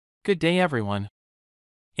Good day everyone.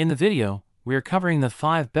 In the video, we are covering the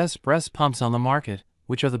 5 best breast pumps on the market,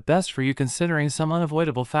 which are the best for you considering some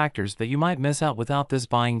unavoidable factors that you might miss out without this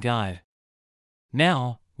buying guide.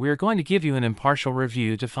 Now, we are going to give you an impartial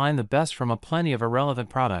review to find the best from a plenty of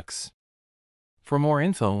irrelevant products. For more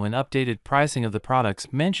info and updated pricing of the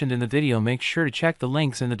products mentioned in the video, make sure to check the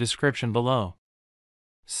links in the description below.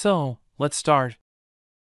 So, let's start.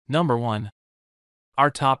 Number 1.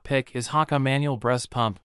 Our top pick is Haakaa Manual Breast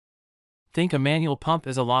Pump. Think a manual pump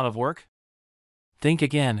is a lot of work? Think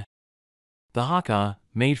again. The Haakaa,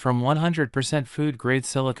 made from 100% food-grade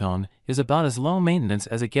silicone, is about as low maintenance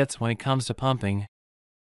as it gets when it comes to pumping.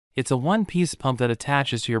 It's a one-piece pump that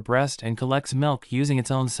attaches to your breast and collects milk using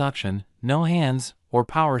its own suction, no hands or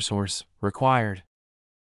power source required.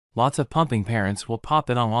 Lots of pumping parents will pop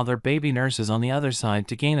it on while their baby nurses on the other side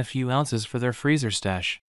to gain a few ounces for their freezer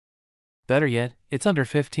stash. Better yet, it's under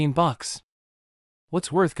 $15. What's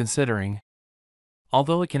worth considering?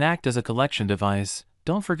 Although it can act as a collection device,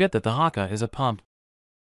 don't forget that the Haakaa is a pump.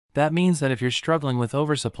 That means that if you're struggling with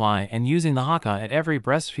oversupply and using the Haakaa at every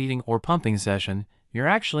breastfeeding or pumping session, you're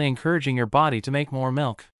actually encouraging your body to make more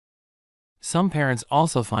milk. Some parents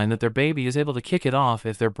also find that their baby is able to kick it off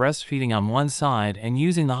if they're breastfeeding on one side and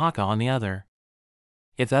using the Haakaa on the other.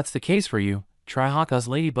 If that's the case for you, try Haakaa's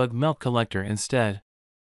Ladybug Milk Collector instead.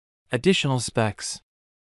 Additional specs.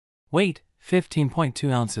 Weight,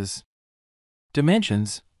 15.2 ounces.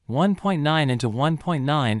 Dimensions, 1.9 into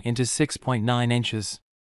 1.9 into 6.9 inches.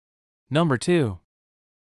 Number 2.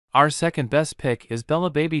 Our second best pick is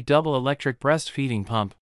Bellababy Double Electric Breastfeeding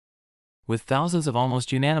Pump. With thousands of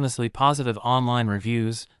almost unanimously positive online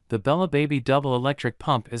reviews, the Bellababy Double Electric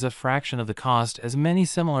Pump is a fraction of the cost as many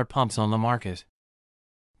similar pumps on the market.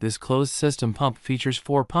 This closed-system pump features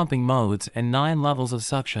 4 pumping modes and 9 levels of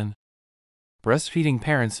suction. Breastfeeding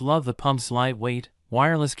parents love the pump's lightweight,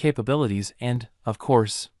 wireless capabilities and, of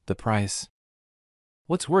course, the price.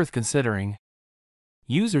 What's worth considering?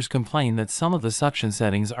 Users complain that some of the suction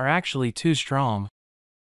settings are actually too strong.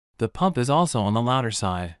 The pump is also on the louder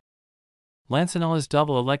side. Lanceola's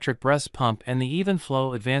Double Electric Breast Pump and the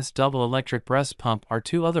Evenflow Advanced Double Electric Breast Pump are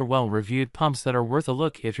 2 other well-reviewed pumps that are worth a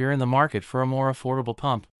look if you're in the market for a more affordable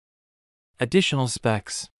pump. Additional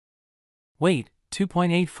specs. Weight,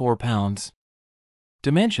 2.84 pounds.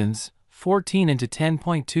 Dimensions, 14 into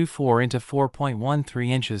 10.24 into 4.13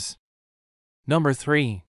 inches. Number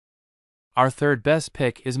 3. Our third best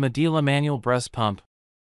pick is Medela Manual Breast Pump.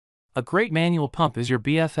 A great manual pump is your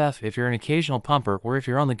BFF if you're an occasional pumper or if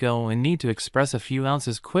you're on the go and need to express a few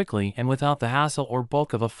ounces quickly and without the hassle or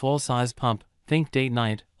bulk of a full-size pump, think date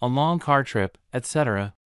night, a long car trip,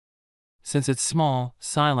 etc. Since it's small,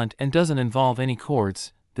 silent, and doesn't involve any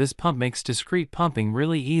cords, this pump makes discreet pumping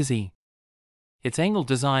really easy. Its angled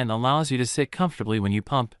design allows you to sit comfortably when you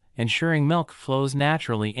pump, ensuring milk flows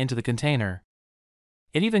naturally into the container.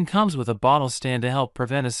 It even comes with a bottle stand to help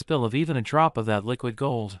prevent a spill of even a drop of that liquid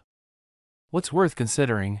gold. What's worth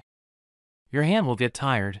considering? Your hand will get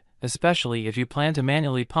tired, especially if you plan to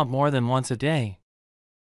manually pump more than once a day.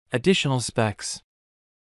 Additional specs.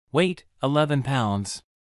 Weight, 11 pounds.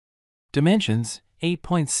 Dimensions,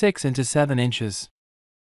 8.6 into 7 inches.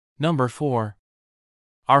 Number 4.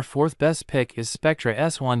 Our fourth best pick is Spectra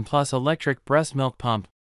S1 Plus Electric Breast Milk Pump.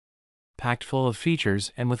 Packed full of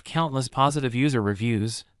features and with countless positive user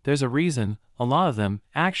reviews, there's a reason, a lot of them,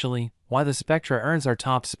 actually, why the Spectra earns our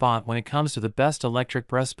top spot when it comes to the best electric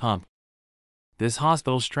breast pump. This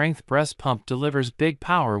hospital-strength breast pump delivers big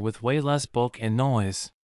power with way less bulk and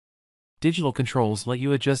noise. Digital controls let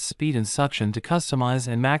you adjust speed and suction to customize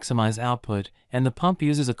and maximize output, and the pump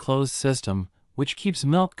uses a closed system, which keeps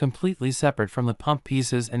milk completely separate from the pump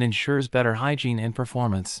pieces and ensures better hygiene and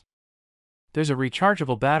performance. There's a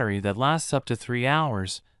rechargeable battery that lasts up to 3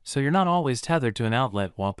 hours, so you're not always tethered to an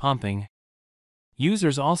outlet while pumping.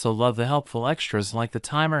 Users also love the helpful extras like the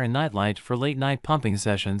timer and nightlight for late-night pumping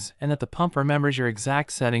sessions, and that the pump remembers your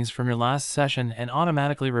exact settings from your last session and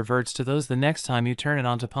automatically reverts to those the next time you turn it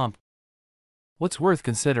on to pump. What's worth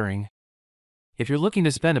considering? If you're looking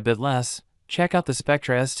to spend a bit less, check out the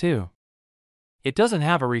Spectra S2. It doesn't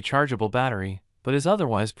have a rechargeable battery, but is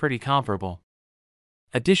otherwise pretty comparable.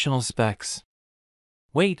 Additional specs.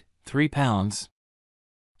 Weight, 3 pounds.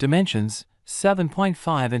 Dimensions,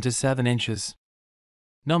 7.5 into 7 inches.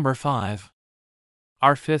 Number 5.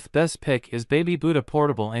 Our fifth best pick is BabyBuddha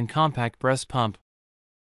Portable and Compact Breast Pump.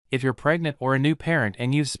 If you're pregnant or a new parent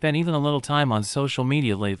and you've spent even a little time on social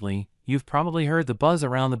media lately, you've probably heard the buzz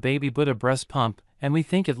around the BabyBuddha Breast Pump, and we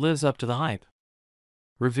think it lives up to the hype.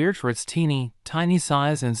 Revered for its tiny, tiny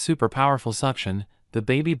size and super powerful suction, the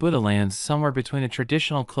BabyBuddha lands somewhere between a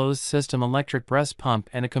traditional closed-system electric breast pump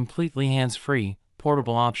and a completely hands-free,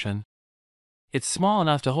 portable option. It's small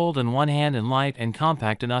enough to hold in one hand and light and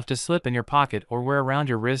compact enough to slip in your pocket or wear around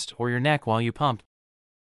your wrist or your neck while you pump.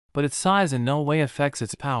 But its size in no way affects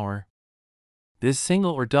its power. This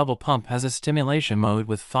single or double pump has a stimulation mode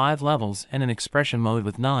with 5 levels and an expression mode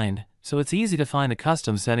with 9, so it's easy to find a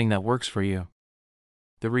custom setting that works for you.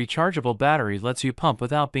 The rechargeable battery lets you pump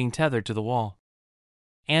without being tethered to the wall.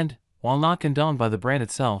 And, while not condoned by the brand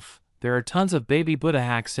itself, there are tons of BabyBuddha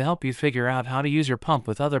hacks to help you figure out how to use your pump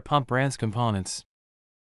with other pump brands' components.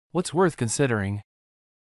 What's worth considering?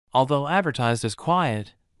 Although advertised as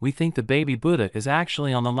quiet, we think the BabyBuddha is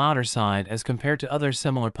actually on the louder side as compared to other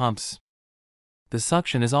similar pumps. The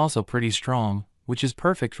suction is also pretty strong, which is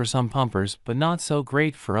perfect for some pumpers but not so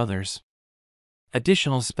great for others.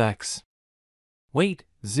 Additional specs. Weight,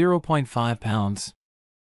 0.5 pounds.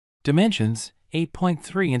 Dimensions,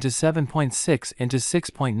 8.3 into 7.6 into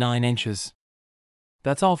 6.9 inches.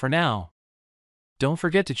 That's all for now. Don't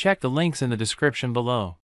forget to check the links in the description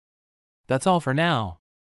below. That's all for now.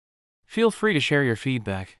 Feel free to share your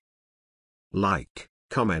feedback. Like,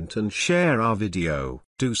 comment and share our video.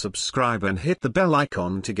 Do subscribe and hit the bell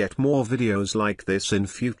icon to get more videos like this in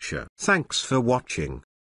future. Thanks for watching.